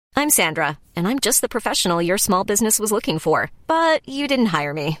I'm Sandra, and I'm just the professional your small business was looking for. But you didn't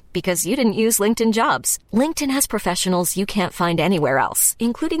hire me because you didn't use LinkedIn Jobs. LinkedIn has professionals you can't find anywhere else,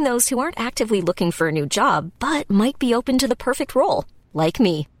 including those who aren't actively looking for a new job, but might be open to the perfect role, like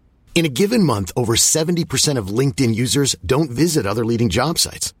me. In a given month, over 70% of LinkedIn users don't visit other leading job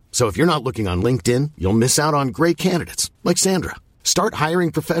sites. So if you're not looking on LinkedIn, you'll miss out on great candidates like Sandra. Start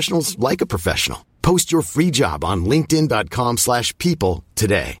hiring professionals like a professional. Post your free job on linkedin.com/people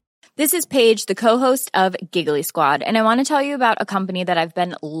today. This is Paige, the co-host of Giggly Squad, and I want to tell you about a company that I've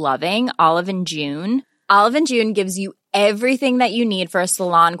been loving, Olive & June. Olive & June gives you everything that you need for a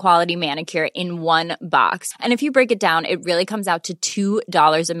salon-quality manicure in one box. And if you break it down, it really comes out to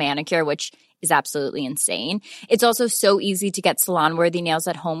 $2 a manicure, which is absolutely insane. It's also so easy to get salon-worthy nails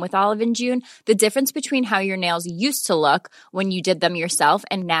at home with Olive & June. The difference between how your nails used to look when you did them yourself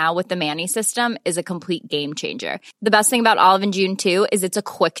and now with the Mani system is a complete game changer. The best thing about Olive & June, too, is it's a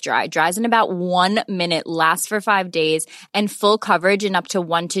quick dry. Dries in about 1 minute, lasts for 5 days, and full coverage in up to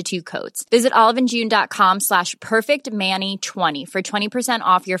 1 to 2 coats. Visit oliveandjune.com/perfectmani20 for 20%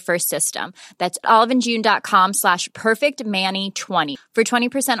 off your first system. That's oliveandjune.com/perfectmani20 for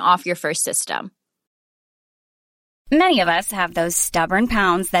 20% off your first system. Many of us have those stubborn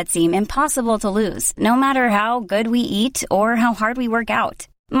pounds that seem impossible to lose, no matter how good we eat or how hard we work out.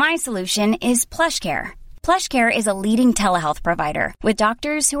 My solution is PlushCare. PlushCare is a leading telehealth provider with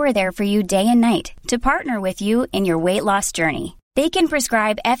doctors who are there for you day and night to partner with you in your weight loss journey. They can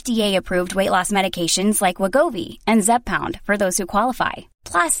prescribe FDA-approved weight loss medications like Wegovy and Zepbound for those who qualify.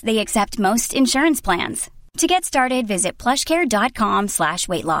 Plus, they accept most insurance plans. To get started, visit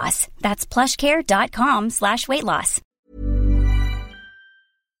plushcare.com/weightloss. That's plushcare.com/weightloss.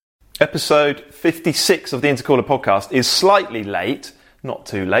 Episode 56 of the Intercaller podcast is slightly late, not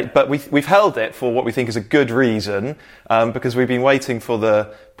too late, but we've held it for what we think is a good reason, because we've been waiting for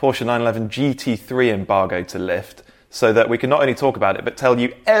the Porsche 911 GT3 embargo to lift so that we can not only talk about it, but tell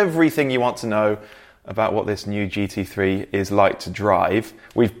you everything you want to know about what this new GT3 is like to drive.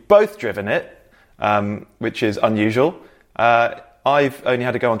 We've both driven it, which is unusual. I've only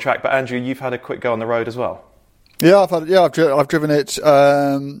had to go on track, but Andrew, you've had a quick go on the road as well. Yeah, I've driven it.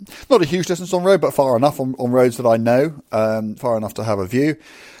 Not a huge distance on road, but far enough on roads that I know, far enough to have a view.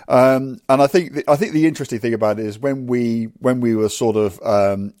 And I think the interesting thing about it is when we were sort of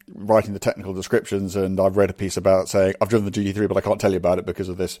writing the technical descriptions, and I've read a piece about saying I've driven the GT3, but I can't tell you about it because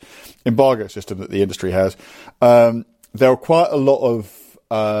of this embargo system that the industry has. There are quite a lot of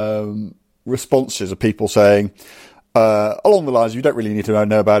responses of people saying along the lines, you don't really need to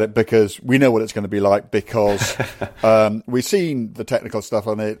know about it because we know what it's going to be like, because we've seen the technical stuff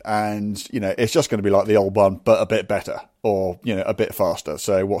on it, and it's just going to be like the old one but a bit better, or a bit faster,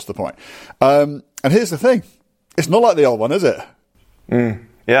 so what's the point? And here's the thing, it's not like the old one, is it?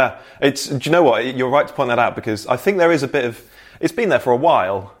 Yeah, do you know what, you're right to point that out, because I think there is a bit of, it's been there for a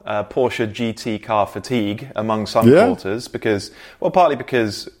while, Porsche GT car fatigue among some quarters, partly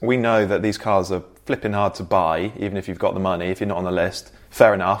because we know that these cars are flipping hard to buy, even if you've got the money. If you're not on the list,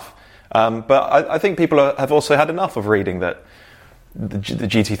 fair enough. But I think people have also had enough of reading that the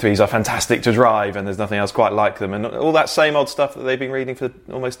GT3s are fantastic to drive and there's nothing else quite like them, and all that same old stuff that they've been reading for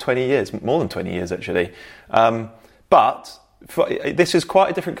almost 20 years, more than 20 years actually. But this is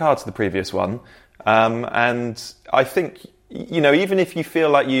quite a different car to the previous one, and I think, even if you feel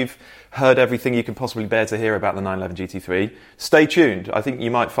like you've heard everything you can possibly bear to hear about the 911 GT3, stay tuned. I think you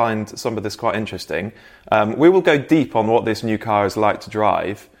might find some of this quite interesting. We will go deep on what this new car is like to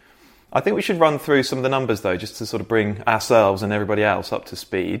drive. I think we should run through some of the numbers, though, just to sort of bring ourselves and everybody else up to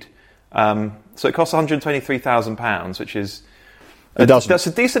speed. So it costs £123,000, which is... That's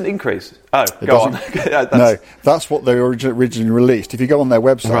a decent increase. Oh, go on. No, that's what they originally released. If you go on their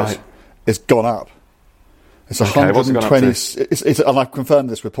website, It's gone up. It's 120. And I've confirmed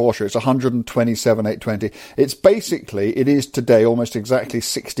this with Porsche. It's 127,820. It's basically, it is today almost exactly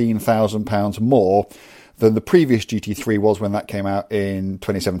 £16,000 more than the previous GT3 was when that came out in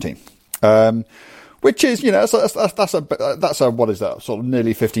 2017. Which is, that's a what is that? Sort of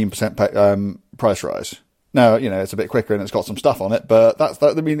nearly 15% price rise. Now, it's a bit quicker and it's got some stuff on it, but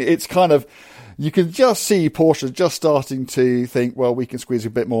it's kind of, you can just see Porsche just starting to think, well, we can squeeze a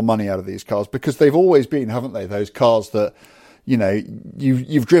bit more money out of these cars, because they've always been, haven't they, those cars that,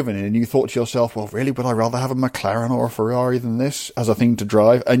 you've driven in and you thought to yourself, well, really, would I rather have a McLaren or a Ferrari than this as a thing to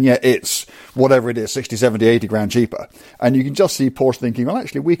drive? And yet it's, whatever it is, 60, 70, 80 grand cheaper. And you can just see Porsche thinking, well,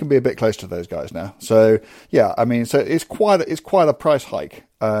 actually, we can be a bit close to those guys now. So, yeah, so it's quite a price hike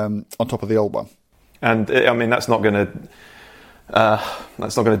on top of the old one. And, that's not going to...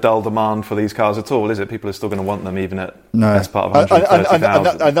 That's not going to dull demand for these cars at all, is it? People are still going to want them even at best part of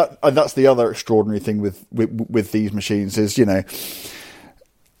 130,000. And that's the other extraordinary thing with these machines is,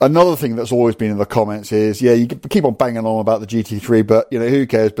 another thing that's always been in the comments is, you keep on banging on about the GT3, but, who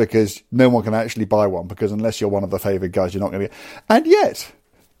cares, because no one can actually buy one, because unless you're one of the favoured guys, you're not going to get... And yet,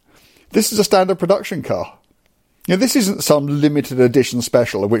 this is a standard production car. This isn't some limited edition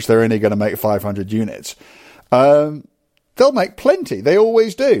special of which they're only going to make 500 units. They'll make plenty. They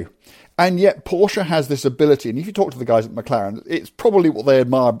always do. And yet Porsche has this ability, and if you talk to the guys at McLaren, it's probably what they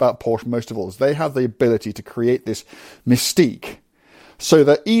admire about Porsche most of all, is they have the ability to create this mystique so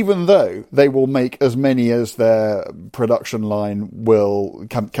that even though they will make as many as their production line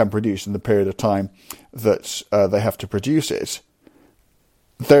can produce in the period of time that they have to produce it,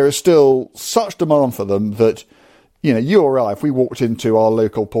 there is still such demand for them that, you or I, if we walked into our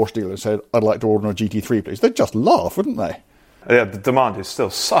local Porsche dealer and said, I'd like to order a GT3, please, they'd just laugh, wouldn't they? Yeah, the demand is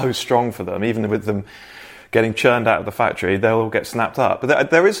still so strong for them, even with them getting churned out of the factory, they'll all get snapped up.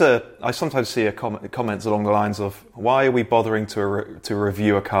 But I sometimes see comments along the lines of, why are we bothering to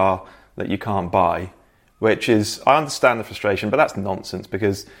review a car that you can't buy? Which is, I understand the frustration, but that's nonsense,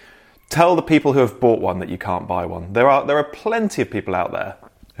 because tell the people who have bought one that you can't buy one. There are plenty of people out there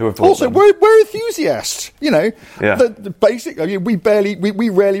who have bought also, them. We're enthusiasts, Yeah. The basic. I mean, we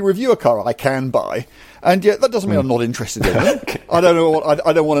rarely review a car I can buy, and yet that doesn't mean I'm not interested in it. I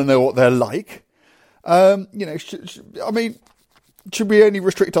don't want to know what they're like. Should we only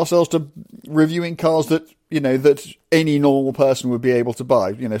restrict ourselves to reviewing cars that that any normal person would be able to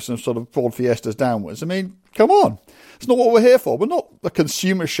buy? Some sort of Ford Fiestas downwards. I mean, come on. It's not what we're here for. We're not a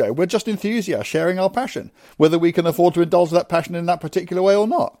consumer show. We're just enthusiasts sharing our passion, whether we can afford to indulge that passion in that particular way or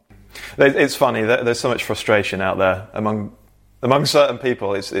not. It's funny. There's so much frustration out there among certain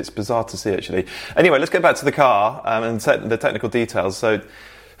people. It's bizarre to see, actually. Anyway, let's get back to the car and the technical details. So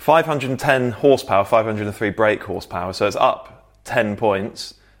 510 horsepower, 503 brake horsepower. So it's up 10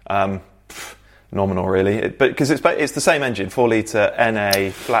 points. Nominal, really. But because it's the same engine, 4-litre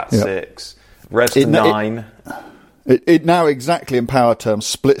NA, flat 6, res to 9... It now exactly in power terms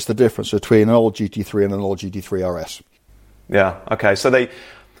splits the difference between an old GT3 and an old GT3 RS. Yeah, okay. So really,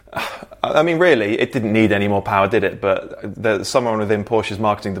 it didn't need any more power, did it? But someone within Porsche's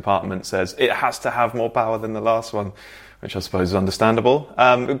marketing department says it has to have more power than the last one, which I suppose is understandable.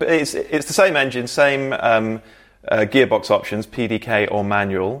 But it's the same engine, same gearbox options, PDK or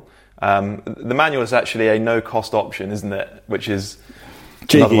manual. The manual is actually a no-cost option, isn't it? Which is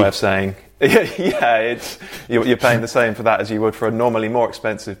another way of saying... Yeah, you're paying the same for that as you would for a normally more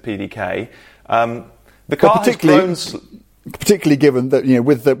expensive PDK. The car has grown... Particularly given that,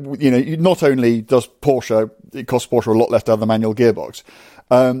 not only does it costs Porsche a lot less to have the manual gearbox,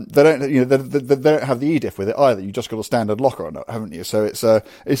 they don't have the EDIF with it either. You've just got a standard locker on it, haven't you? So it's a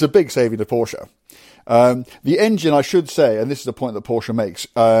big saving to Porsche. The engine, I should say, and this is a point that Porsche makes,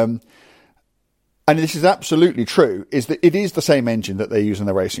 and this is absolutely true, is that it is the same engine that they use in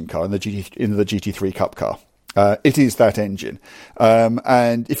the racing car, in the GT3 Cup car. It is that engine.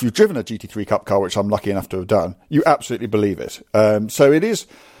 And if you've driven a GT3 Cup car, which I'm lucky enough to have done, you absolutely believe it. So it is,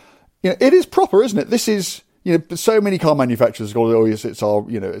 it is proper, isn't it? This is, so many car manufacturers go, oh yes, it's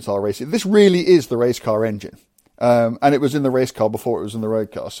our racing. This really is the race car engine. And it was in the race car before it was in the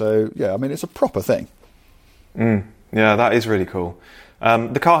road car. So yeah, it's a proper thing. Yeah, that is really cool.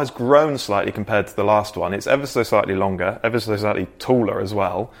 The car has grown slightly compared to the last one. It's ever so slightly longer, ever so slightly taller as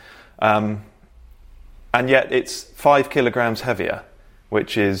well. And yet it's 5 kilograms heavier,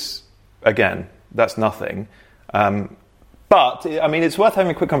 which is, again, that's nothing. But, it's worth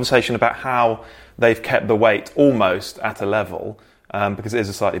having a quick conversation about how they've kept the weight almost at a level, because it is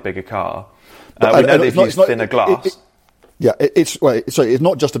a slightly bigger car. We know they've used thinner glass. It's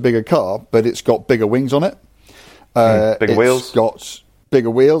not just a bigger car, but it's got bigger wings on it. Bigger wheels. It's got bigger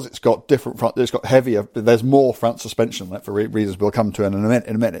wheels. It's got different front. It's got heavier. There's more front suspension on it for reasons we'll come to in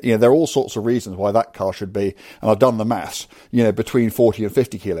a minute. There are all sorts of reasons why that car should be. And I've done the maths. Between 40 and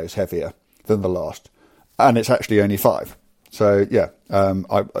 50 kilos heavier than the last, and it's actually only 5. So yeah,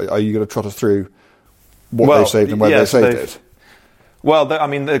 are you going to trot us through what they saved and where they saved it? Well,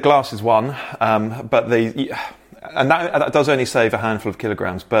 the glass is one, but that does only save a handful of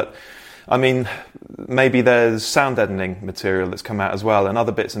kilograms. But maybe there's sound deadening material that's come out as well, and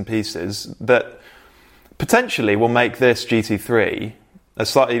other bits and pieces that potentially will make this GT3 a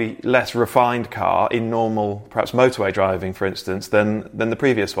slightly less refined car in normal, perhaps motorway driving, for instance, than the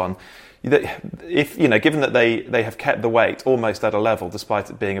previous one. If given that they have kept the weight almost at a level, despite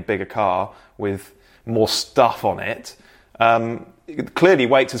it being a bigger car with more stuff on it, clearly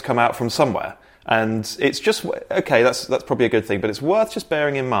weight has come out from somewhere. And it's just, okay, that's probably a good thing, but it's worth just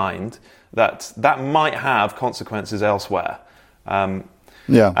bearing in mind that might have consequences elsewhere. And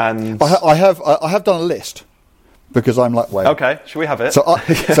I have done a list because I'm lightweight. Okay, should we have it? So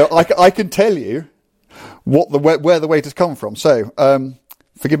I can tell you where the weight has come from. So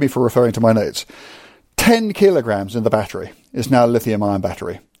forgive me for referring to my notes. 10 kilograms in the battery is now a lithium-ion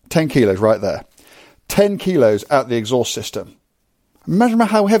battery. 10 kilos right there. 10 kilos out the exhaust system. Imagine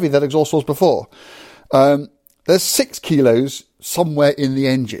how heavy that exhaust was before. There's 6 kilos somewhere in the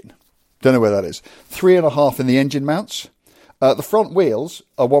engine. Don't know where that is. 3.5 in the engine mounts. The front wheels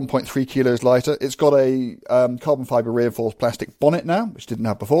are 1.3 kilos lighter. It's got a carbon fibre reinforced plastic bonnet now, which didn't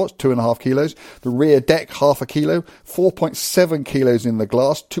have before. It's 2.5 kilos. The rear deck, 0.5 kilo. 4.7 kilos in the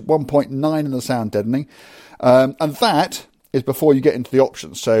glass. 1.9 in the sound deadening. And that is before you get into the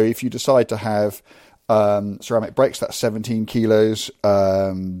options. So if you decide to have ceramic brakes, that's 17 kilos.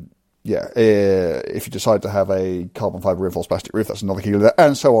 If you decide to have a carbon fibre reinforced plastic roof, that's another kilo,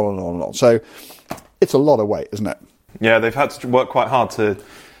 and so on and on and on. So it's a lot of weight, isn't it? Yeah, they've had to work quite hard to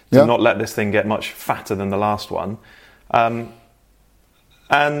not let this thing get much fatter than the last one. Okay,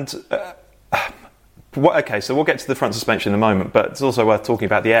 so we'll get to the front suspension in a moment, but it's also worth talking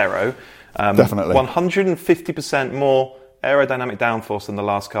about the aero. Definitely. 150% more aerodynamic downforce than the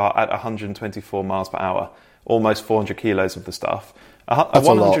last car at 124 miles per hour. Almost 400 kilos of the stuff. That's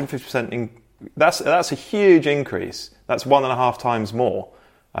 150%. That's a huge increase. That's 1.5 times more.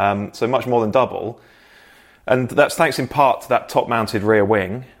 So much more than double. And that's thanks in part to that top-mounted rear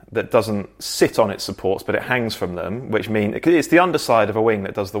wing that doesn't sit on its supports, but it hangs from them, which means it's the underside of a wing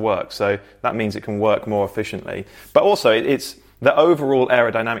that does the work. So that means it can work more efficiently. But also, it's the overall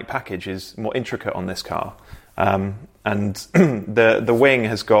aerodynamic package is more intricate on this car. And the wing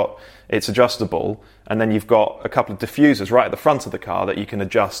has got, it's adjustable, and then you've got a couple of diffusers right at the front of the car that you can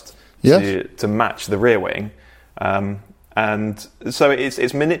adjust to match the rear wing. And so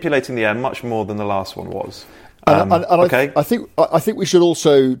it's manipulating the air much more than the last one was. Okay. I think we should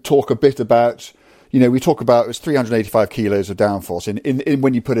also talk a bit about, we talk about it's 385 kilos of downforce in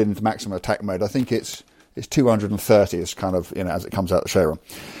when you put it into maximum attack mode. I think it's 230 is kind of, as it comes out of the showroom.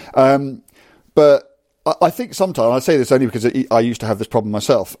 But I think sometimes, I say this only because I used to have this problem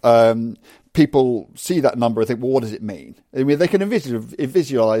myself, people see that number and think, well, what does it mean? I mean, they can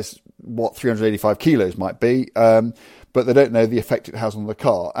visualize what 385 kilos might be, but they don't know the effect it has on the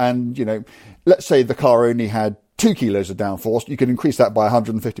car. And, let's say the car only had 2 kilos of downforce, you can increase that by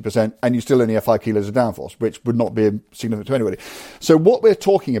 150% and you still only have 5 kilos of downforce, which would not be significant to anybody. So what we're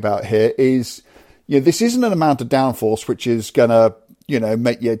talking about here is, this isn't an amount of downforce which is going to,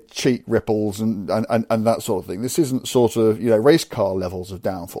 make your cheek ripples and that sort of thing. This isn't sort of, race car levels of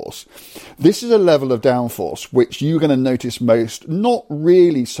downforce. This is a level of downforce which you're going to notice most, not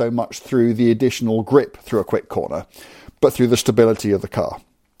really so much through the additional grip through a quick corner, but through the stability of the car,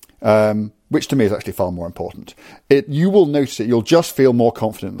 which to me is actually far more important. You will notice it. You'll just feel more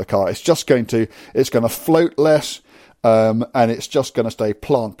confident in the car. It's going to float less, and it's just going to stay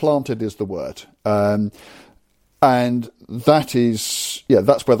planted is the word. And that is,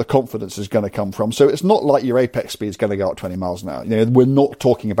 that's where the confidence is going to come from. So it's not like your apex speed is going to go up 20 miles an hour. We're not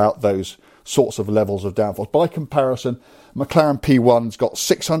talking about those sorts of levels of downforce. By comparison, McLaren P1's got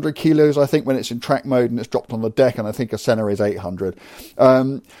 600 kilos, I think, when it's in track mode and it's dropped on the deck, and I think a Senna is 800.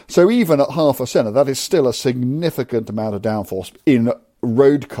 So even at half a Senna, that is still a significant amount of downforce in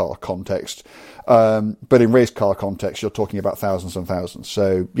road car context. But in race car context, you're talking about thousands and thousands.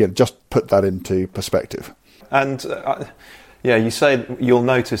 So, just put that into perspective. And you say you'll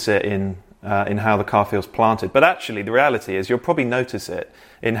notice it in how the car feels planted, but actually the reality is you'll probably notice it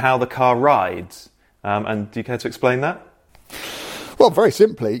in how the car rides. And do you care to explain that? Well, very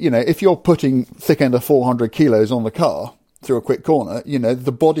simply, if you're putting thick end of 400 kilos on the car through a quick corner,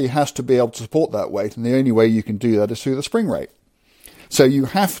 the body has to be able to support that weight, and the only way you can do that is through the spring rate. So you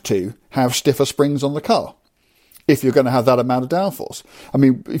have to have stiffer springs on the car if you're going to have that amount of downforce. I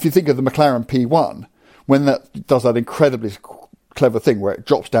mean, if you think of the McLaren P1, when that does that incredibly clever thing where it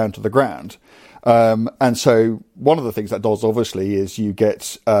drops down to the ground, and so one of the things that does obviously is you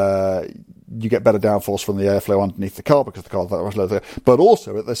get better downforce from the airflow underneath the car because the car is that much lower, but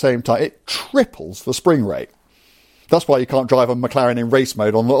also at the same time it triples the spring rate. That's why you can't drive a McLaren in race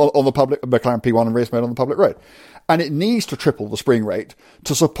mode on the public McLaren P1 in race mode on the public road, and it needs to triple the spring rate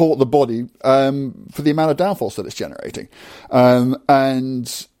to support the body for the amount of downforce that it's generating,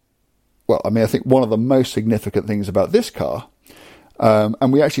 and. Well, I mean, I think one of the most significant things about this car,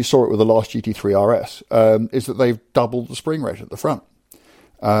 and we actually saw it with the last GT3 RS, is that they've doubled the spring rate at the front.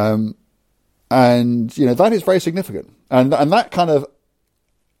 And, that is very significant. And that kind of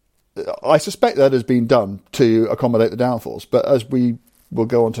I suspect that has been done to accommodate the downforce, but as we will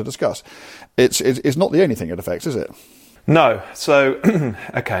go on to discuss, it's not the only thing it affects, is it? No. So,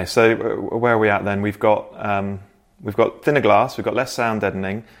 okay, so where are we at then? We've got thinner glass, we've got less sound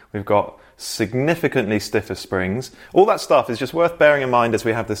deadening, we've got significantly stiffer springs. All that stuff is just worth bearing in mind as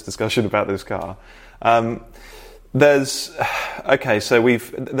we have this discussion about this car. There's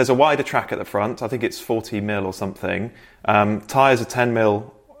a wider track at the front. I think it's 40 mil or something. Tyres are 10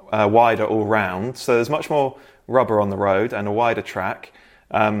 mil wider all round, so there's much more rubber on the road and a wider track,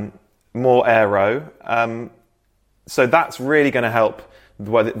 more aero. So that's really going to help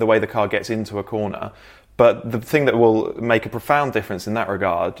the way the car gets into a corner. But the thing that will make a profound difference in that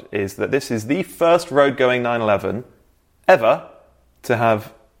regard is that this is the first road-going 911 ever to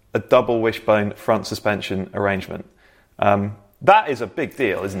have a double wishbone front suspension arrangement. That is a big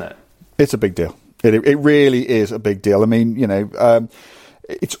deal, isn't it? It's a big deal. It really is a big deal. I mean,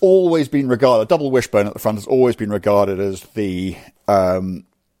 it's always been regarded, a double wishbone at the front has always been regarded as the optimal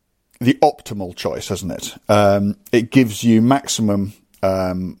choice, hasn't it? It gives you maximum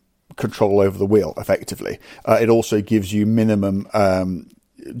control over the wheel, effectively. It also gives you minimum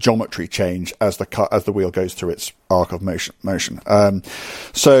geometry change as the wheel goes through its arc of motion.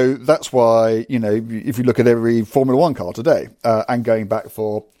 So that's why, if you look at every Formula One car today, and going back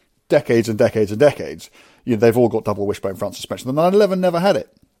for decades and decades and decades, they've all got double wishbone front suspension. The 911 never had it.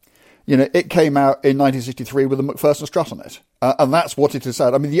 It came out in 1963 with a McPherson strut on it, and that's what it has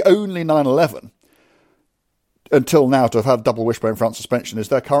had. I mean, the only 911 until now to have had double wishbone front suspension is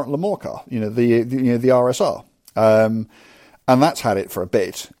their current Le Mans car, the RSR, and that's had it for a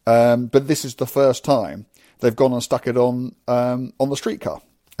bit. But this is the first time they've gone and stuck it on the street car,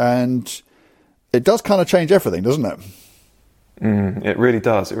 and it does kind of change everything, doesn't it? It really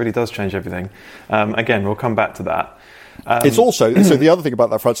does. It really does change everything. Again, we'll come back to that. It's also, so the other thing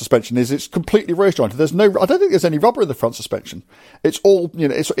about that front suspension is it's completely rose jointed. I don't think there's any rubber in the front suspension. It's all,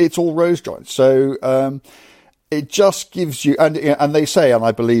 it's all rose joints. So, it just gives you, and they say, and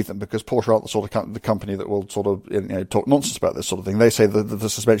I believe them because Porsche aren't the sort of the company that will sort of talk nonsense about this sort of thing. They say that the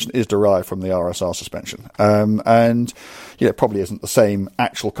suspension is derived from the RSR suspension, and it probably isn't the same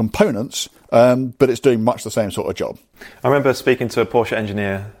actual components, but it's doing much the same sort of job. I remember speaking to a Porsche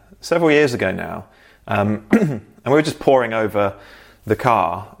engineer several years ago now, and we were just poring over the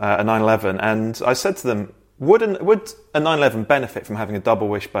car, a 911, and I said to them, would a 911 benefit from having a double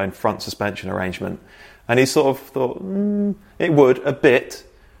wishbone front suspension arrangement? And he sort of thought, it would a bit,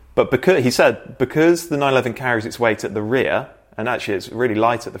 but because the 911 carries its weight at the rear, and actually it's really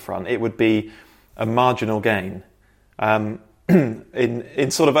light at the front, it would be a marginal gain. In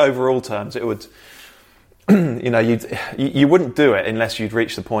sort of overall terms, it would, you wouldn't do it unless you'd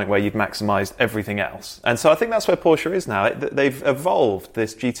reached the point where you'd maximised everything else. And so I think that's where Porsche is now. They've evolved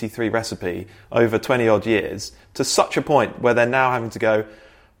this GT3 recipe over 20 odd years to such a point where they're now having to go,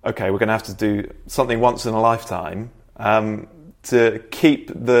 okay, we're going to have to do something once in a lifetime to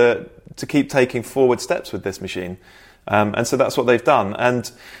keep taking forward steps with this machine. And so that's what they've done.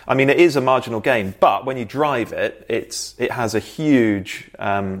 And I mean, it is a marginal gain, but when you drive it, it has a huge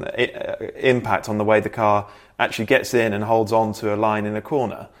impact on the way the car actually gets in and holds on to a line in a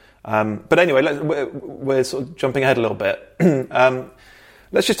corner. But anyway, we're sort of jumping ahead a little bit.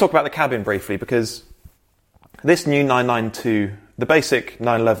 Let's just talk about the cabin briefly, because this new 992, the basic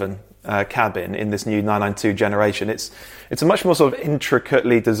 911 cabin in this new 992 generation, it's a much more sort of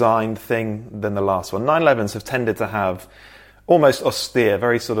intricately designed thing than the last one. 911s have tended to have almost austere,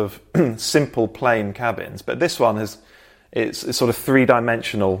 very sort of simple, plain cabins, but this one it's sort of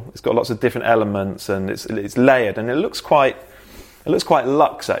three-dimensional. It's got lots of different elements, and it's layered, and it looks quite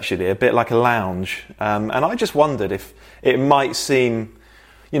luxe, actually, a bit like a lounge. And I just wondered if it might seem,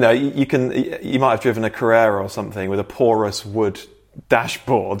 you might have driven a Carrera or something with a porous wood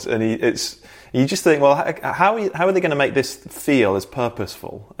dashboard, and you just think, well, how are they going to make this feel as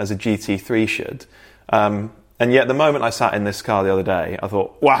purposeful as a GT3 should? And yet the moment I sat in this car the other day, I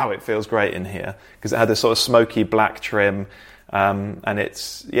thought, wow, it feels great in here, because it had this sort of smoky black trim, and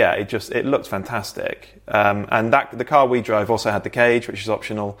it looked fantastic. And the car we drove also had the cage, which is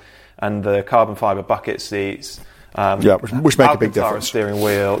optional, and the carbon fibre bucket seats. Which make a big difference. Steering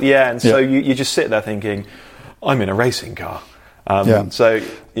wheel, and so you just sit there thinking, I'm in a racing car. So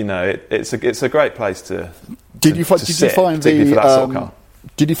it's a great place to. Did you find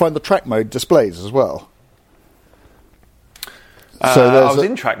the track mode displays as well? I was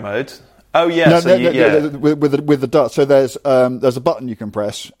in track mode. Oh yeah, with the dust. So there's a button you can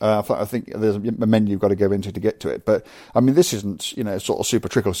press. I think there's a menu you've got to go into to get to it. But I mean, this isn't sort of super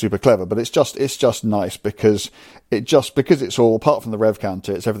trick or super clever, but it's just nice because it's all, apart from the rev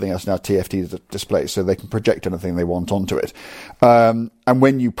counter, it's everything else now TFT display, so they can project anything they want onto it. And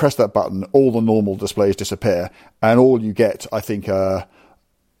when you press that button, all the normal displays disappear, and all you get, I think,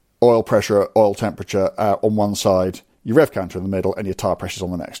 oil pressure, oil temperature on one side, your rev counter in the middle, and your tyre pressures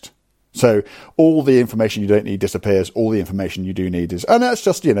on the next. So all the information you don't need disappears. All the information you do need is, and that's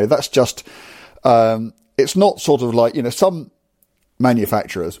just, it's not sort of like, some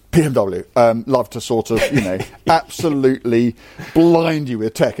manufacturers, BMW, love to sort of, absolutely blind you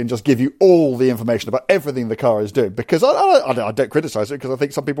with tech and just give you all the information about everything the car is doing. Because I don't criticise it, because I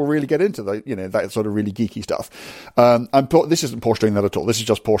think some people really get into that sort of really geeky stuff. And this isn't Porsche doing that at all. This is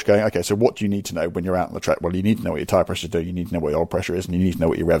just Porsche going, okay, so what do you need to know when you're out on the track? Well, you need to know what your tyre pressure is doing, you need to know what your oil pressure is, and you need to know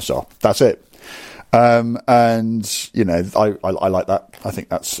what your revs are. That's it. I like that. I think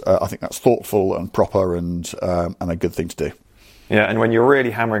that's thoughtful and proper and a good thing to do. Yeah, and when you're really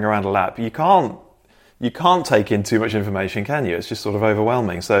hammering around a lap, you can't take in too much information, can you? It's just sort of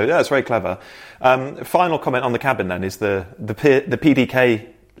overwhelming. So yeah, it's very clever. Final comment on the cabin then is the PDK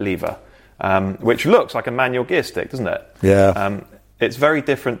lever, which looks like a manual gear stick, doesn't it? Yeah. It's very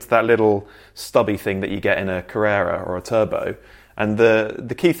different to that little stubby thing that you get in a Carrera or a Turbo. And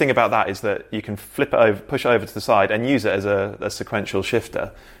the key thing about that is that you can flip it over, push it over to the side, and use it as a sequential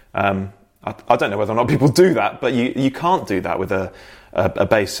shifter. I don't know whether or not people do that, but you can't do that with a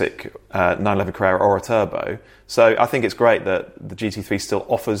basic 911 Carrera or a Turbo. So I think it's great that the GT3 still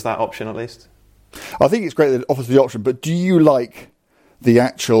offers that option, at least. I think it's great that it offers the option, but do you like the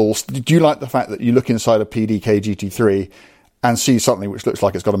fact that you look inside a PDK GT3 and see something which looks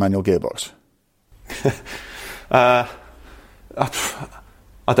like it's got a manual gearbox?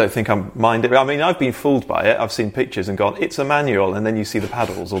 I don't think I mind it. I mean, I've been fooled by it. I've seen pictures and gone, it's a manual, and then you see the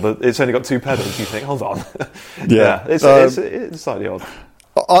pedals, or it's only got 2 pedals. You think, hold on. Yeah. It's slightly odd.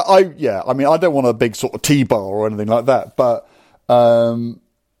 I mean, I don't want a big sort of T-bar or anything like that, but I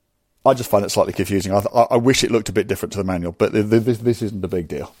just find it slightly confusing. I wish it looked a bit different to the manual, but this isn't a big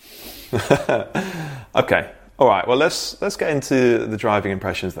deal. Okay. All right. Well, let's get into the driving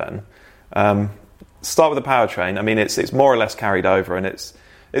impressions then. Start with the powertrain. I mean, it's more or less carried over, and it's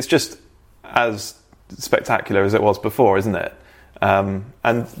just as spectacular as it was before, isn't it? And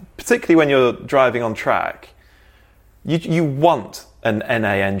particularly when you're driving on track, you want an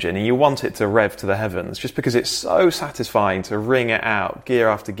NA engine, and you want it to rev to the heavens, just because it's so satisfying to wring it out gear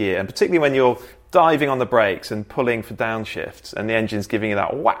after gear, and particularly when you're diving on the brakes and pulling for downshifts, and the engine's giving you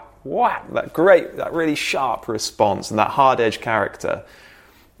that whack, whack, that really sharp response, and that hard edge character.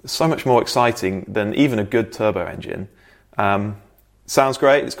 So much more exciting than even a good turbo engine. Sounds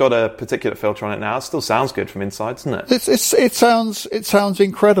great. It's got a particulate filter on it now. It still sounds good from inside, doesn't it? It sounds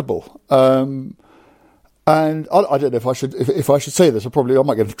incredible. And I don't know if I should say this. I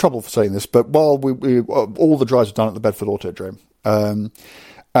might get into trouble for saying this. But while we all the drives were done at the Bedford Autodrome,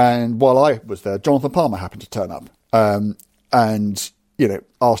 and while I was there, Jonathan Palmer happened to turn up, and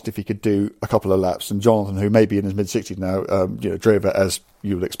asked if he could do a couple of laps. And Jonathan, who may be in his mid-60s now, drove it as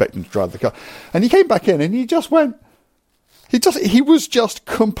you would expect him to drive the car. And he came back in and he just went... He was just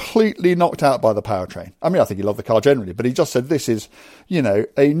completely knocked out by the powertrain. I mean, I think he loved the car generally, but he just said this is,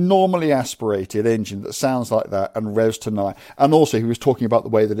 a normally aspirated engine that sounds like that and revs to 9. And also he was talking about the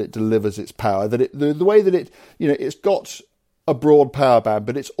way that it delivers its power, that the way that it, it's got a broad power band,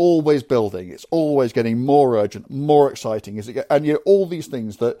 but it's always building. It's always getting more urgent, more exciting as it gets. And all these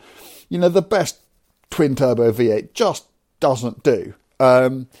things that, the best twin turbo V8 just doesn't do.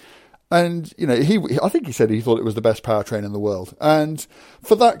 And I think he said he thought it was the best powertrain in the world. And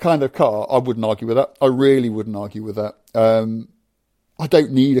for that kind of car, I wouldn't argue with that. I really wouldn't argue with that. I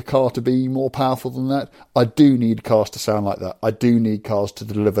don't need a car to be more powerful than that. I do need cars to sound like that. I do need cars to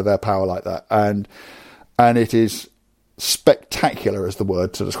deliver their power like that. And it is spectacular is the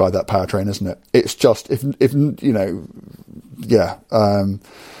word to describe that powertrain, isn't it? It's just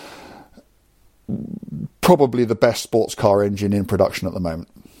probably the best sports car engine in production at the moment.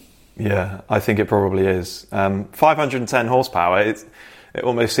 Yeah, I think it probably is. 510 horsepower. It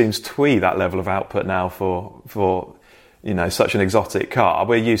almost seems twee, that level of output now for such an exotic car.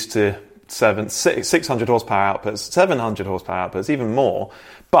 We're used to 600 horsepower outputs, 700 horsepower outputs, even more.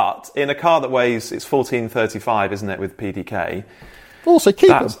 But in a car that weighs, it's 1435, isn't it, with PDK? Also, keep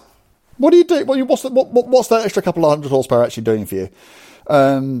them. What do you do? What's that extra couple of hundred horsepower actually doing for you?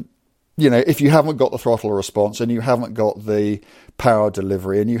 If you haven't got the throttle response and you haven't got the power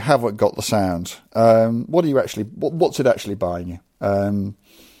delivery and you haven't got the sound, what's it actually buying you?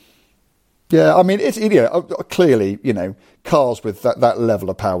 Yeah, I mean, it's clearly, cars with that level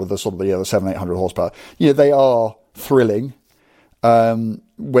of power, with the sort of the 700-800 horsepower, they are thrilling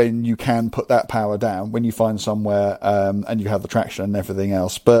when you can put that power down, when you find somewhere and you have the traction and everything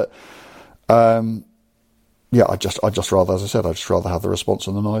else. But I just rather, as I said, have the response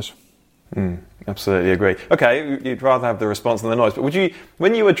and the noise. Absolutely agree. Okay, you'd rather have the response than the noise, but would you,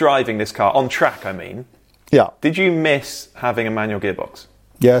 when you were driving this car on track, did you miss having a manual gearbox?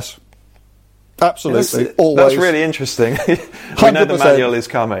 Yes. Absolutely, always. That's really interesting. We know the manual is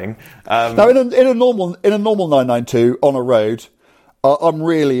coming. Now, in a normal 992 on a road, I'm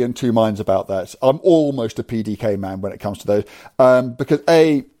really in two minds about that. I'm almost a PDK man when it comes to those, because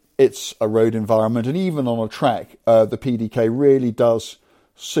it's a road environment, and even on a track, the PDK really does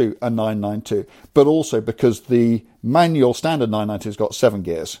suit a 992. But also because the manual standard 992 has got 7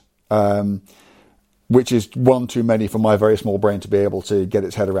 gears. Which is one too many for my very small brain to be able to get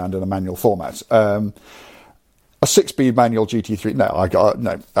its head around in a manual format. A 6-speed manual GT3,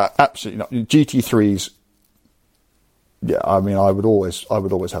 absolutely not. GT3s, I would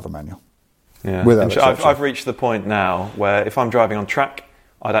always have a manual. Yeah, I've reached the point now where if I'm driving on track,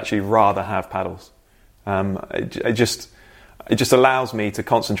 I'd actually rather have paddles. It just allows me to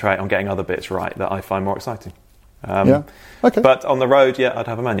concentrate on getting other bits right that I find more exciting. Okay. But on the road, I'd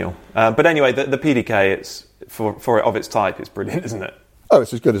have a manual. But anyway, the PDK, it's for it of its type, it's brilliant, isn't it? Oh,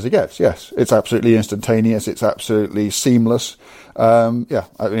 it's as good as it gets. Yes, it's absolutely instantaneous. It's absolutely seamless. There may be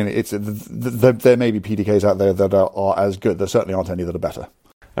PDKs out there that are as good. There certainly aren't any that are better.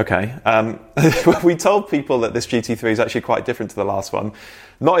 Okay. We told people that this GT3 is actually quite different to the last one.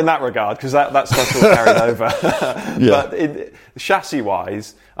 Not in that regard, because that stuff's all carried over. But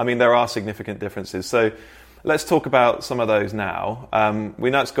chassis-wise, there are significant differences. So let's talk about some of those now. We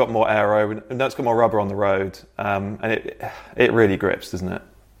know it's got more aero, we know it's got more rubber on the road, and it really grips, doesn't it?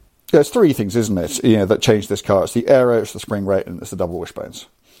 Yeah, it's 3 things, isn't it, that change this car. It's the aero, it's the spring rate, and it's the double wishbones.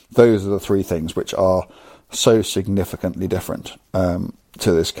 Those are the 3 things which are so significantly different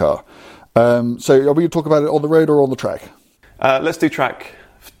to this car. So are we going to talk about it on the road or on the track? Let's do track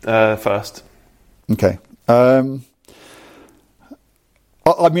first. Okay.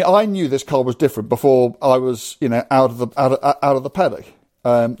 I knew this car was different before I was, out of the paddock.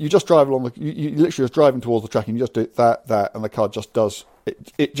 You just drive along you literally just driving towards the track, and you just do that, and the car just does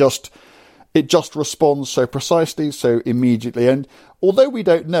it. It just responds so precisely, so immediately. And although we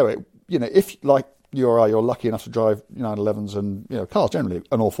don't know it, if like you or I, you're lucky enough to drive 911s and cars generally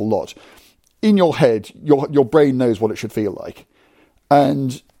an awful lot, in your head, your brain knows what it should feel like,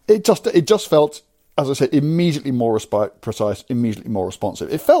 and it just felt, as I said, immediately more precise, immediately more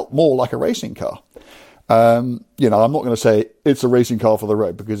responsive. It felt more like a racing car. I'm not going to say it's a racing car for the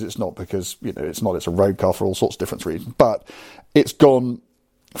road, because it's not, because, it's not. It's a road car for all sorts of different reasons. But it's gone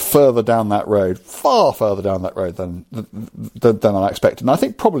further down that road, far further down that road than I expected. And I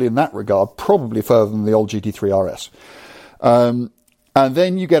think probably in that regard, probably further than the old GT3 RS. And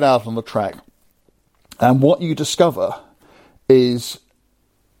then you get out on the track, and what you discover is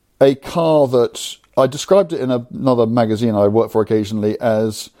a car that I described it in another magazine I work for occasionally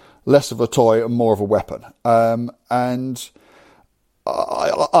as less of a toy and more of a weapon. And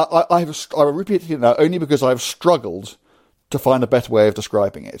I repeat it now only because I've struggled to find a better way of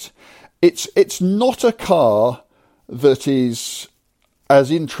describing it. It's not a car that is as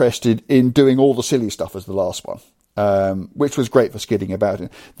interested in doing all the silly stuff as the last one, which was great for skidding about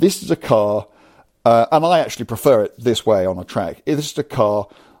it. This is a car, and I actually prefer it this way on a track. This is a car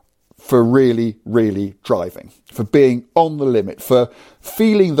for really, really driving, for being on the limit, for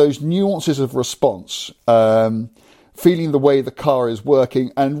feeling those nuances of response, feeling the way the car is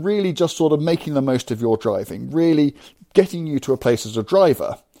working, and really just sort of making the most of your driving, really getting you to a place as a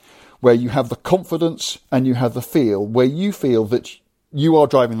driver where you have the confidence and you have the feel, where you feel that you are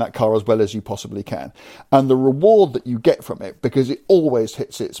driving that car as well as you possibly can. And the reward that you get from it, because it always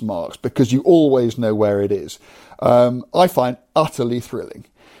hits its marks, because you always know where it is, I find utterly thrilling.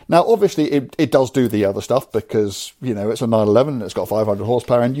 Now, obviously, it does do the other stuff, because, it's a 911 and it's got 500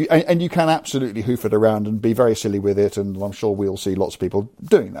 horsepower, and you can absolutely hoof it around and be very silly with it, and I'm sure we'll see lots of people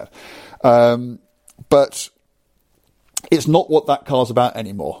doing that. But it's not what that car's about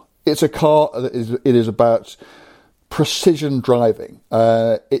anymore. It's a car that is about precision driving.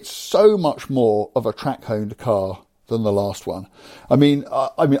 It's so much more of a track-honed car than the last one.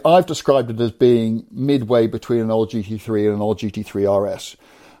 I've described it as being midway between an old GT3 and an old GT3 RS.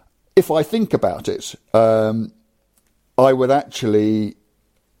 If I think about it, I would actually,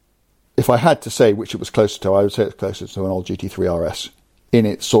 if I had to say which it was closer to, I would say it's closer to an old GT3 RS in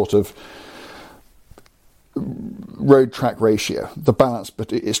its sort of road track ratio, the balance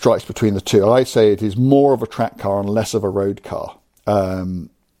it strikes between the two. I say it is more of a track car and less of a road car. And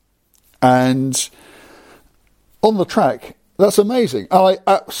on the track, that's amazing. I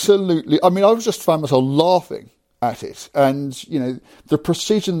was just found myself laughing at it. And, the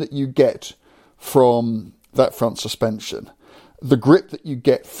precision that you get from that front suspension, the grip that you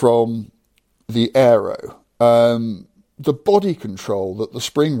get from the aero, the body control that the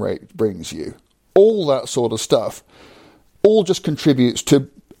spring rate brings you, all that sort of stuff, all just contributes to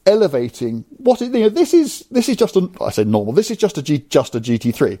elevating this is just normal. This is just a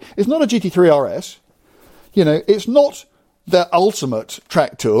GT3. It's not a GT3 RS. It's not their ultimate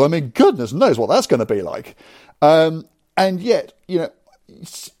track tool. I mean, goodness knows what that's going to be like. And yet,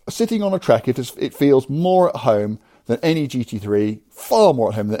 sitting on a track, it feels more at home than any GT3, far more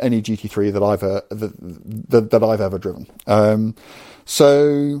at home than any GT3 that I've ever driven.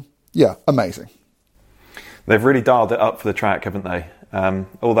 So yeah, amazing. They've really dialed it up for the track, haven't they?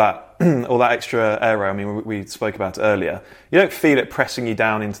 All that extra aero. I mean, we spoke about it earlier. You don't feel it pressing you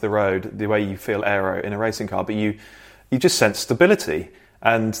down into the road the way you feel aero in a racing car, but you just sense stability,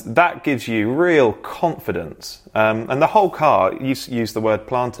 and that gives you real confidence. And the whole car, you use the word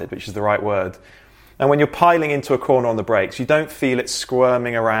planted, which is the right word. And when you're piling into a corner on the brakes, you don't feel it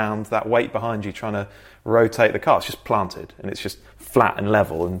squirming around, that weight behind you trying to rotate the car. It's just planted, and it's just flat and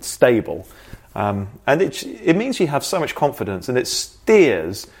level and stable. And it means you have so much confidence, and it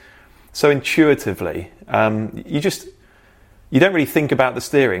steers so intuitively. You don't really think about the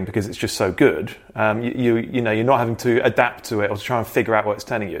steering because it's just so good. You're not having to adapt to it or to try and figure out what it's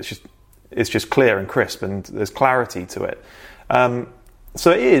telling you. It's just clear and crisp, and there's clarity to it.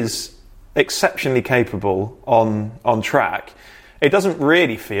 So it is exceptionally capable on track. It doesn't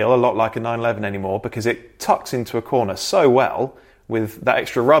really feel a lot like a 911 anymore because it tucks into a corner so well with that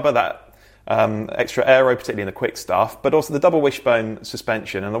extra rubber, that extra aero, particularly in the quick stuff, but also the double wishbone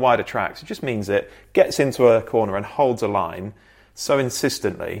suspension and the wider tracks. It just means it gets into a corner and holds a line so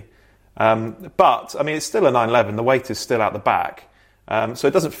insistently. But, I mean, it's still a 911. The weight is still out the back. So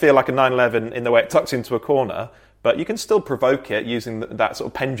it doesn't feel like a 911 in the way it tucks into a corner, but you can still provoke it using that sort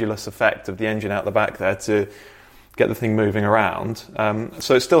of pendulous effect of the engine out the back there to get the thing moving around.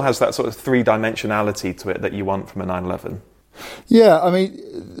 So it still has that sort of three-dimensionality to it that you want from a 911. Yeah, I mean,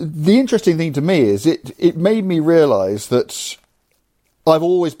 the interesting thing to me is it made me realise that I've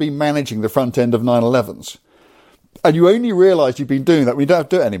always been managing the front end of 911s. And you only realise you've been doing that when you don't have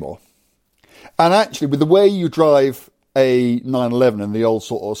to do it anymore. And actually, with the way you drive a 911 and the old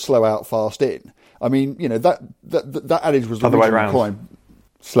sort of slow out, fast in, I mean, that adage was the other way around. Coin,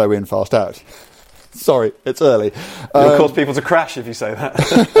 slow in, fast out. Sorry, it's early. You'll cause people to crash if you say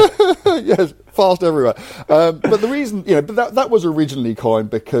that. Yes, fast everywhere. But the reason, but that was originally coined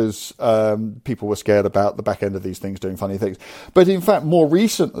because people were scared about the back end of these things doing funny things. But in fact, more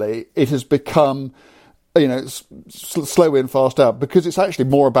recently, it has become, slow in, fast out, because it's actually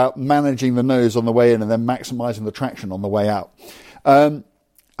more about managing the nose on the way in and then maximising the traction on the way out. And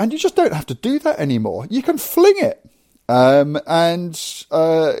you just don't have to do that anymore. You can fling it. And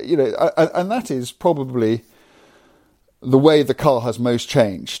that is probably the way the car has most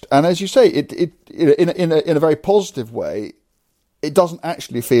changed. And as you say, it in a very positive way, it doesn't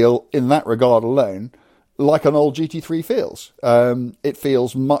actually feel, in that regard alone, like an old GT3 feels. It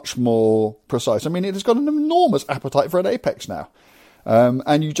feels much more precise. I mean, it has got an enormous appetite for an apex now.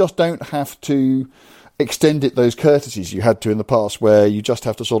 And you just don't have to extend it those courtesies you had to in the past, where you just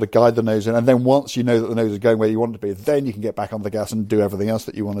have to sort of guide the nose in, and then once you know that the nose is going where you want it to be, then you can get back on the gas and do everything else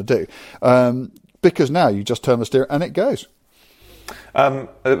that you want to do. Because now you just turn the steer and it goes.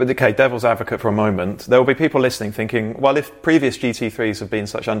 Okay, devil's advocate for a moment. There will be people listening thinking, well, if previous GT3s have been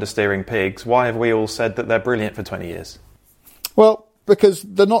such understeering pigs, why have we all said that they're brilliant for 20 years? Well, because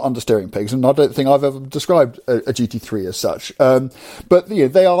they're not understeering pigs, and I don't think I've ever described a GT3 as such. But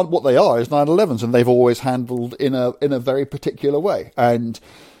they are what they are, is 911s, and they've always handled in a very particular way. And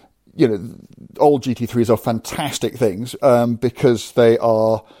old GT3s are fantastic things because they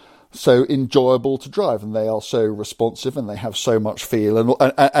are so enjoyable to drive, and they are so responsive, and they have so much feel,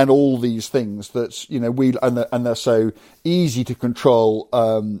 and all these things that and they're so easy to control,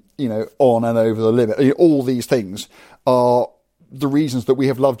 on and over the limit. All these things are the reasons that we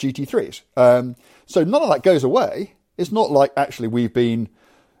have loved GT3s. So none of that goes away. It's not like actually we've been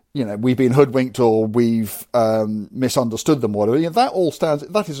hoodwinked or we've misunderstood them or whatever. That all stands.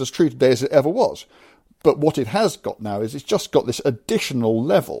 That is as true today as it ever was. But what it has got now is it's just got this additional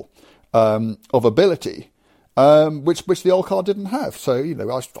level of ability, which the old car didn't have. So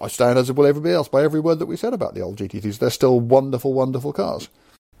I stand, as will everybody else, by every word that we said about the old GT3s. They're still wonderful, wonderful cars.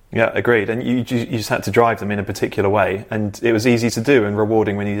 Yeah, agreed. And you just had to drive them in a particular way, and it was easy to do and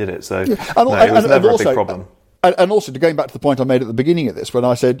rewarding when you did it. So it was never a big problem. And also, going back to the point I made at the beginning of this, when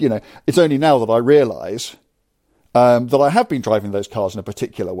I said, it's only now that I realise that I have been driving those cars in a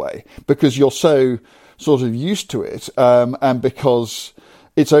particular way, because you're so sort of used to it, and because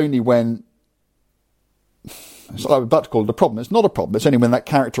it's only when... I'm about to call it a problem. It's not a problem. It's only when that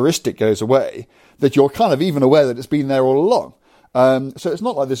characteristic goes away that you're kind of even aware that it's been there all along. So it's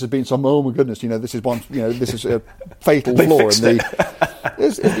not like this has been some, oh my goodness, this is one, this is a fatal flaw in the.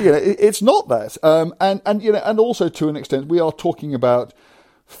 It's not that. And also to an extent, we are talking about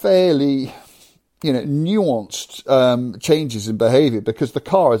fairly, nuanced changes in behaviour, because the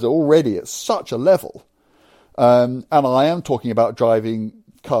car is already at such a level. And I am talking about driving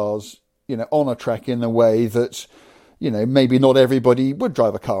cars, on a track in a way that, maybe not everybody would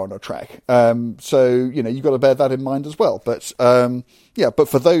drive a car on a track. So, you've got to bear that in mind as well. But, but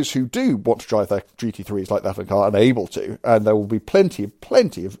for those who do want to drive their GT3s like that in a car and are able to, and there will be plenty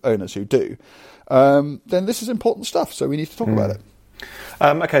of owners who do, then this is important stuff. So we need to talk about it.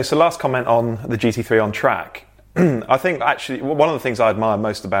 Okay, so last comment on the GT3 on track. I think actually one of the things I admire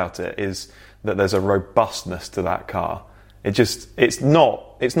most about it is that there's a robustness to that car. It's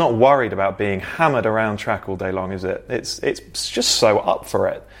not worried about being hammered around track all day long, is it? It's just so up for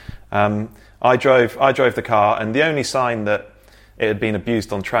it. I drove the car, and the only sign that it had been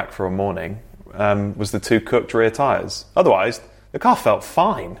abused on track for a morning was the 2 cooked rear tyres. Otherwise, the car felt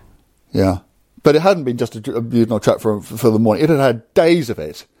fine. Yeah, but it hadn't been just abused on track for the morning. It had had days of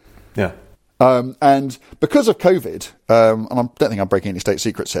it. Yeah. And because of COVID, and I don't think I'm breaking any state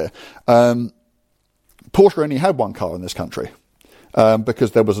secrets here, Porsche only had one car in this country,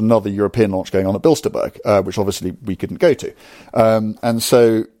 because there was another European launch going on at Bilsterberg, which obviously we couldn't go to. And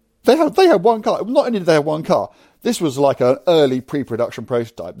so they had one car. Not only did they have one car, this was like an early pre-production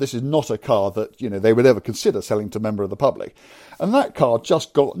prototype. This is not a car that, they would ever consider selling to a member of the public. And that car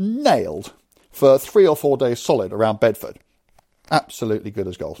just got nailed for 3 or 4 days solid around Bedford. Absolutely good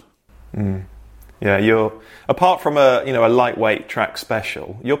as gold. Mm. Yeah, you're apart from a lightweight track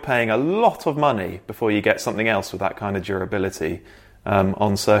special, you're paying a lot of money before you get something else with that kind of durability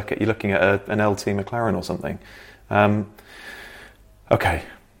on circuit. You're looking at an LT McLaren or something. Okay,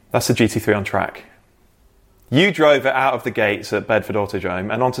 that's the GT3 on track. You drove it out of the gates at Bedford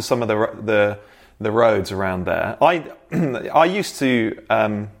Autodrome and onto some of the roads around there. I used to.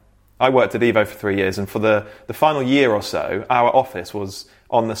 I worked at Evo for 3 years, and for the final year or so, our office was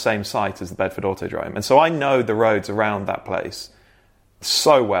on the same site as the Bedford Autodrome. And so I know the roads around that place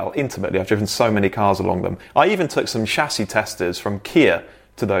so well, intimately. I've driven so many cars along them. I even took some chassis testers from Kia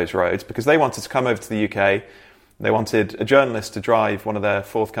to those roads because they wanted to come over to the UK. They wanted a journalist to drive one of their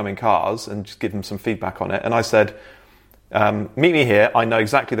forthcoming cars and just give them some feedback on it. And I said, meet me here. I know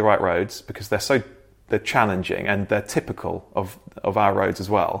exactly the right roads because they're challenging and they're typical of our roads as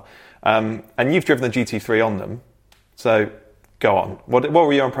well. And you've driven the GT3 on them. So go on. What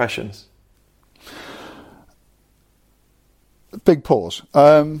were your impressions? Big pause.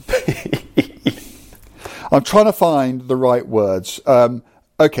 I'm trying to find the right words.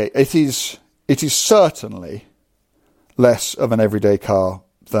 Okay, it is certainly less of an everyday car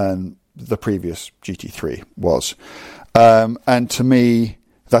than the previous GT3 was. And to me,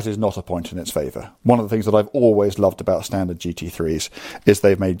 that is not a point in its favour. One of the things that I've always loved about standard GT3s is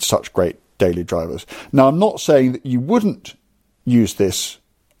they've made such great daily drivers. Now, I'm not saying that you wouldn't use this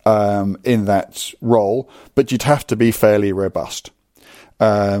in that role, but you'd have to be fairly robust.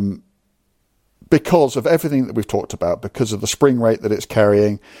 Because of everything that we've talked about, because of the spring rate that it's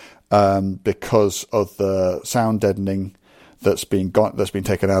carrying, because of the sound deadening that's been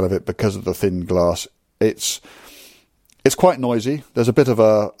taken out of it, because of the thin glass, it's quite noisy. There's a bit of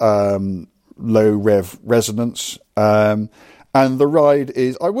a low rev resonance, and the ride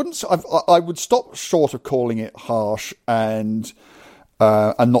is. I would stop short of calling it harsh and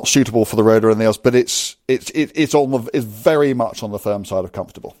not suitable for the road or anything else. But it's very much on the firm side of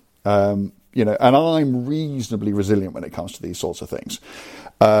comfortable. And I'm reasonably resilient when it comes to these sorts of things.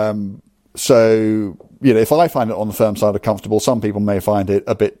 So if I find it on the firm side of comfortable, some people may find it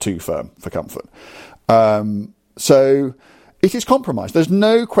a bit too firm for comfort. So it is compromised. There's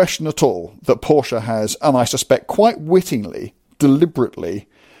no question at all that Porsche has, and I suspect quite wittingly, deliberately,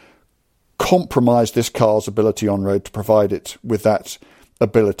 compromised this car's ability on road to provide it with that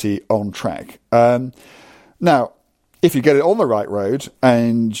ability on track. Now, if you get it on the right road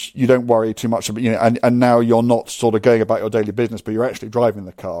and you don't worry too much about, and now you're not sort of going about your daily business, but you're actually driving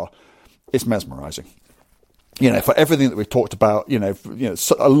the car, it's mesmerising. For everything that we've talked about, a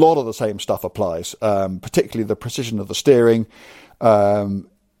lot of the same stuff applies, particularly the precision of the steering.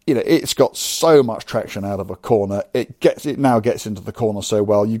 it's got so much traction out of a corner. It now gets into the corner so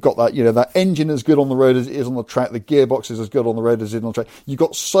well. You've got that, that engine is good on the road as it is on the track. The gearbox is as good on the road as it is on the track. You've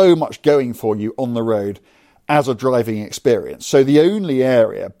got so much going for you on the road as a driving experience. So the only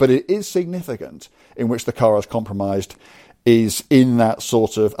area, but it is significant, in which the car is compromised is in that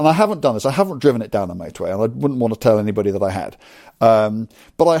sort of, and I haven't done this, I haven't driven it down a motorway, and I wouldn't want to tell anybody that I had.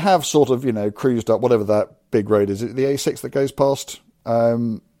 But I have sort of, cruised up whatever that big road is. Is it the A6 that goes past?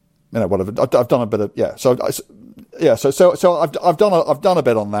 Whatever. I've done a bit of, So I've done a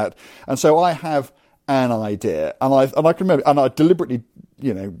bit on that, and so I have an idea, and I can remember, and I deliberately,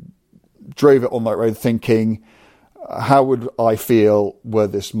 drove it on that road thinking, how would I feel were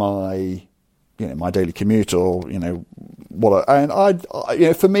this my daily commute, or what?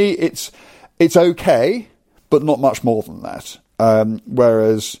 For me, it's okay, but not much more than that.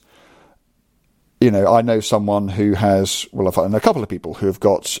 Whereas, I know someone who has, I've known a couple of people who have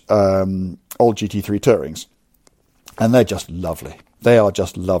got old GT3 Tourings, and they're just lovely. They are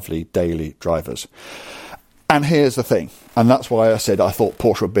just lovely daily drivers. And here's the thing, and that's why I said I thought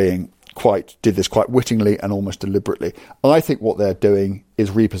Porsche did this quite wittingly and almost deliberately. I think what they're doing is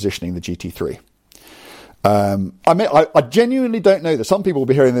repositioning the GT3. I genuinely don't know this. Some people will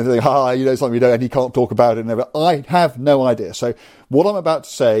be hearing this and think, something you don't, and you can't talk about it. And I have no idea. So what I'm about to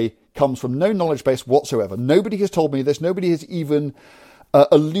say comes from no knowledge base whatsoever. Nobody has told me this. Nobody has even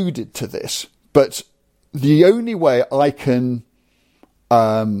alluded to this. But the only way I can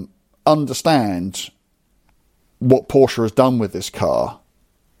understand what Porsche has done with this car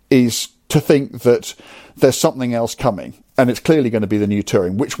is to think that there's something else coming. And it's clearly going to be the new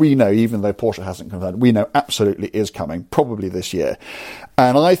Touring, which we know, even though Porsche hasn't confirmed, we know absolutely is coming, probably this year.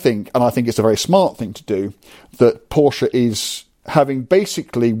 And I think it's a very smart thing to do, that Porsche is having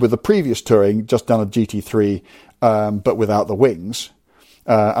basically, with the previous Touring, just done a GT3, but without the wings,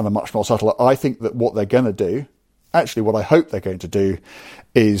 and a much more subtle. I think that what they're going to do, actually what I hope they're going to do,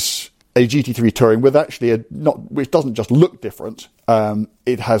 is a GT3 Touring with actually which doesn't just look different,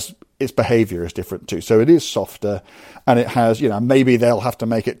 its behaviour is different too. So it is softer, and it has, maybe they'll have to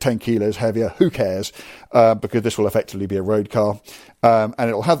make it 10 kilos heavier. Who cares? Because this will effectively be a road car. And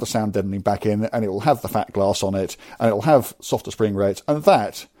it'll have the sound deadening back in, and it will have the fat glass on it, and it'll have softer spring rates. And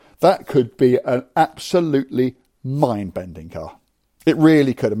that could be an absolutely mind-bending car. It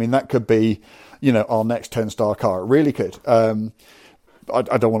really could. I mean, that could be, our next 10-star car. It really could.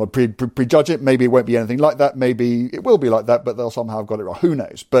 I don't want to prejudge it. Maybe it won't be anything like that. Maybe it will be like that, but they'll somehow have got it wrong. Who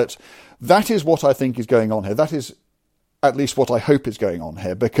knows? But that is what I think is going on here. That is at least what I hope is going on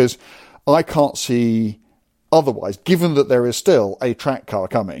here, because I can't see otherwise, given that there is still a track car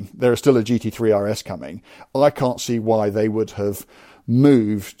coming, there is still a GT3 RS coming, I can't see why they would have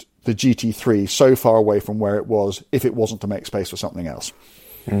moved the GT3 so far away from where it was if it wasn't to make space for something else.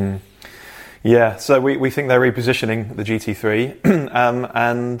 Mm. Yeah, so we think they're repositioning the GT3,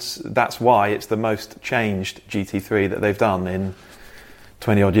 and that's why it's the most changed GT3 that they've done in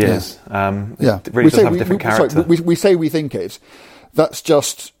 20-odd years. It really does have a different character. We say we think it. That's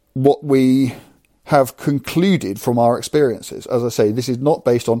just what we have concluded from our experiences. As I say, this is not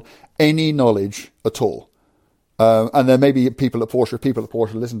based on any knowledge at all. And there may be people at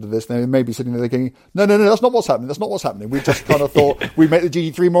Porsche listen to this, they may be sitting there thinking, no, that's not what's happening. We just kind of thought we'd make the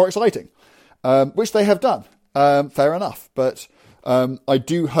GT3 more exciting. Which they have done. Fair enough. But I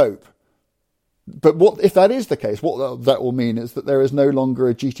do hope. But if that is the case, what that will mean is that there is no longer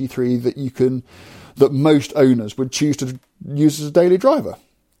a GT3 that most owners would choose to use as a daily driver.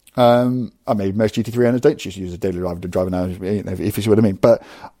 I mean, most GT3 owners don't choose to use as a daily driver now, if you see what I mean. But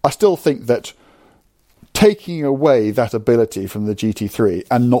I still think that taking away that ability from the GT3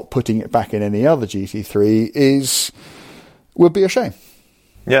 and not putting it back in any other GT3 would be a shame.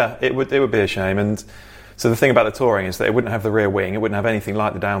 Yeah, it would be a shame. And so the thing about the Touring is that it wouldn't have the rear wing, it wouldn't have anything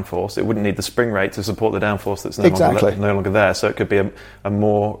like the downforce, it wouldn't need the spring rate to support the downforce that's no longer there. So it could be a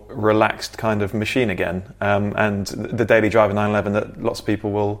more relaxed kind of machine again. And the daily driver 911 that lots of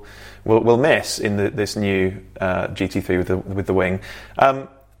people will miss in this new GT3 with the wing.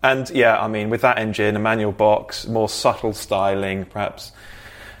 And yeah, I mean, with that engine, a manual box, more subtle styling, perhaps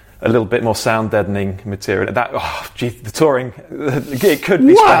a little bit more sound deadening material. The Touring, it could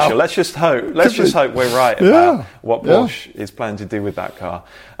be special. Let's just hope we're right about what Porsche is planning to do with that car.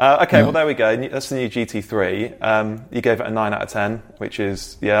 Well, there we go. That's the new GT3. You gave it a 9 out of 10, which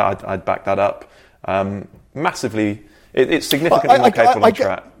is, I'd back that up. Massively, it's significantly more capable on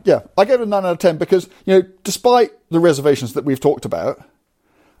track. Yeah, I gave it a 9 out of 10 because, despite the reservations that we've talked about,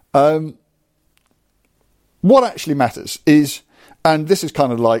 what actually matters is, and this is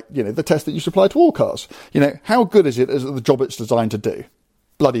kind of like, the test that you should apply to all cars. How good is it as the job it's designed to do?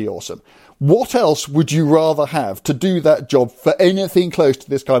 bloody awesome. What else would you rather have to do that job for anything close to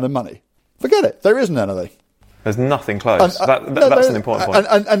this kind of money? Forget it. There isn't anything. There's nothing close. That's an important point.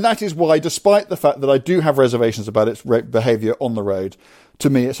 And that is why, despite the fact that I do have reservations about its behaviour on the road, to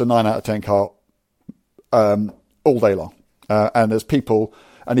me it's a 9 out of 10 car all day long. And as people,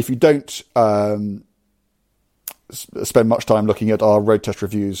 and if you don't spend much time looking at our road test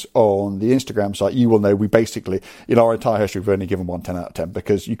reviews on the Instagram site, you will know we basically, in our entire history, we've only given one 10 out of 10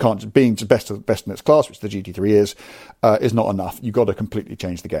 because you can't, being best in its class, which the GT3 is not enough. You've got to completely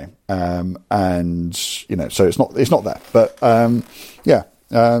change the game. And, you know, so it's not that. But,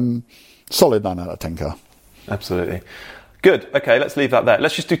 solid 9 out of 10 car. Absolutely. Good. Okay, let's leave that there.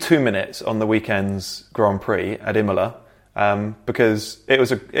 Let's just do 2 minutes on the weekend's Grand Prix at Imola. Because it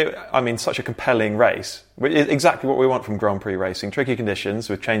was such a compelling race. Exactly what we want from Grand Prix racing. Tricky conditions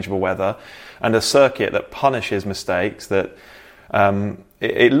with changeable weather and a circuit that punishes mistakes that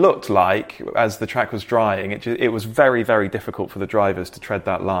it looked like, as the track was drying, it was very, very difficult for the drivers to tread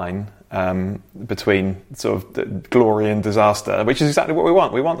that line between sort of glory and disaster, which is exactly what we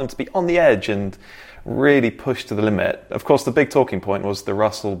want. We want them to be on the edge and really push to the limit. Of course, the big talking point was the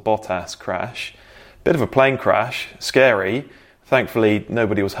Russell-Bottas crash. Bit of a plane crash, scary. Thankfully,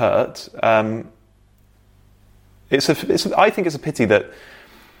 nobody was hurt. I think it's a pity that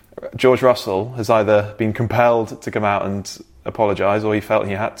George Russell has either been compelled to come out and apologise, or he felt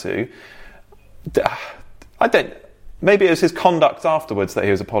he had to. Maybe it was his conduct afterwards that he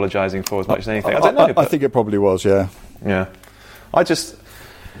was apologising for as much as anything. I don't know. I think it probably was. Yeah. Yeah.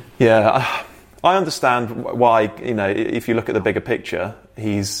 I understand why, you know, if you look at the bigger picture,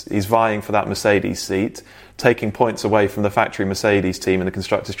 he's vying for that Mercedes seat, taking points away from the factory Mercedes team in the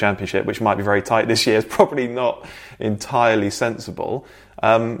Constructors' Championship, which might be very tight this year. It's probably not entirely sensible.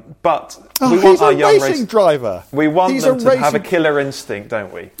 But we want our young racing driver. We want them to have a killer instinct,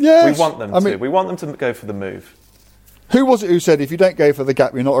 don't we? Yes. We want them to. We want them to go for the move. Who was it who said, if you don't go for the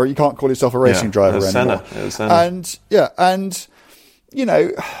gap, you can't call yourself a racing driver anymore? It was Senna. And you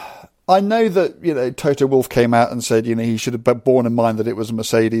know, I know that, you know, Toto Wolff came out and said, you know, he should have borne in mind that it was a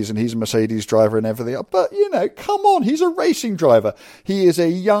Mercedes and he's a Mercedes driver and everything. But, you know, come on, he's a racing driver. He is a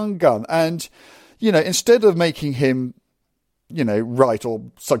young gun. And, you know, instead of making him, you know, write or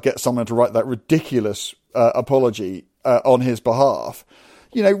get someone to write that ridiculous apology on his behalf,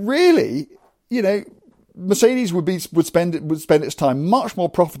 you know, really, you know, Mercedes would spend its time much more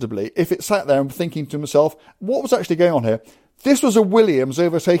profitably if it sat there and thinking to himself, what was actually going on here? This was a Williams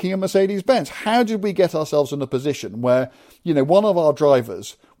overtaking a Mercedes-Benz. How did we get ourselves in a position where, you know, one of our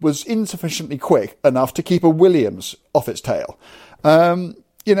drivers was insufficiently quick enough to keep a Williams off its tail?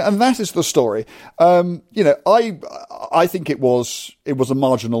 You know, and that is the story. You know, I think it was a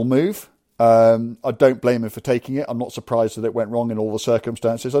marginal move. I don't blame him for taking it. I'm not surprised that it went wrong in all the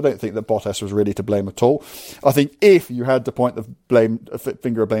circumstances. I don't think that Bottas was really to blame at all. I think if you had to point the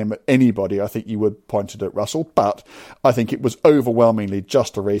finger of blame at anybody, I think you would point it at Russell. But I think it was overwhelmingly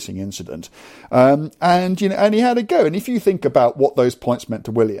just a racing incident. And you know, and he had a go. And if you think about what those points meant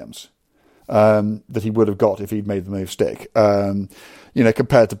to Williams, that he would have got if he'd made the move stick, you know,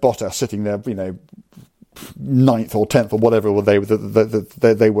 compared to Bottas sitting there, you know, 9th or 10th or whatever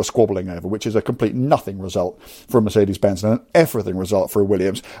they were squabbling over, which is a complete nothing result for a Mercedes-Benz and an everything result for a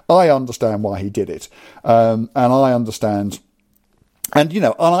Williams. I understand why he did it. And I understand, and you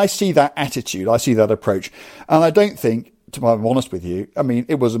know, and I see that attitude, I see that approach. And I don't think, to be honest with you, I mean,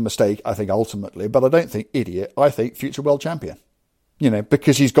 it was a mistake, I think, ultimately, but I don't think idiot, I think future world champion. You know,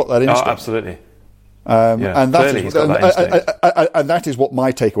 because he's got that instinct. Oh, absolutely. And that is what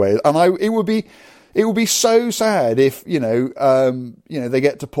my takeaway is. And it would be so sad if, you know, they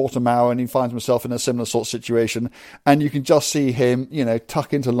get to Portimao and he finds himself in a similar sort of situation, and you can just see him, you know,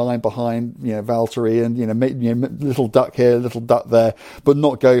 tuck into line behind, you know, Valtteri and, you know, make, little duck here, little duck there, but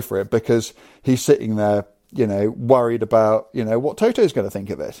not go for it because he's sitting there, you know, worried about, you know, what Toto's going to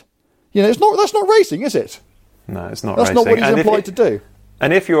think of it. You know, that's not racing, is it? No, it's not racing. That's not what he's employed to do.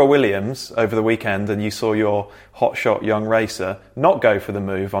 And if you're a Williams over the weekend and you saw your hotshot young racer not go for the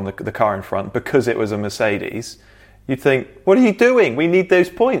move on the car in front because it was a Mercedes, you'd think, what are you doing? We need those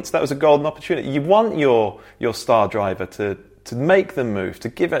points. That was a golden opportunity. You want your star driver to make the move, to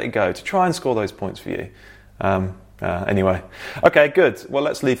give it a go, to try and score those points for you. Anyway. Okay, good. Well,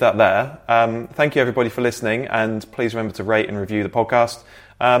 let's leave that there. Thank you, everybody, for listening. And please remember to rate and review the podcast.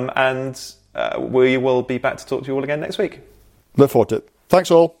 And we will be back to talk to you all again next week. Look forward to it. Thanks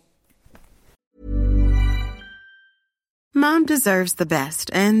all. Mom deserves the best,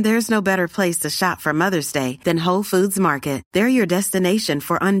 and there's no better place to shop for Mother's Day than Whole Foods Market. They're your destination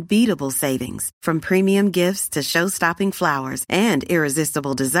for unbeatable savings, from premium gifts to show-stopping flowers and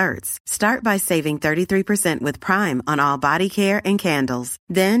irresistible desserts. Start by saving 33% with Prime on all body care and candles.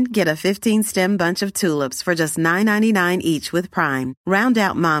 Then get a 15-stem bunch of tulips for just $9.99 each with Prime. Round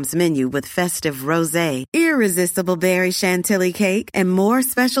out Mom's menu with festive rosé, irresistible berry chantilly cake, and more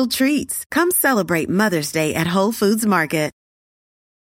special treats. Come celebrate Mother's Day at Whole Foods Market.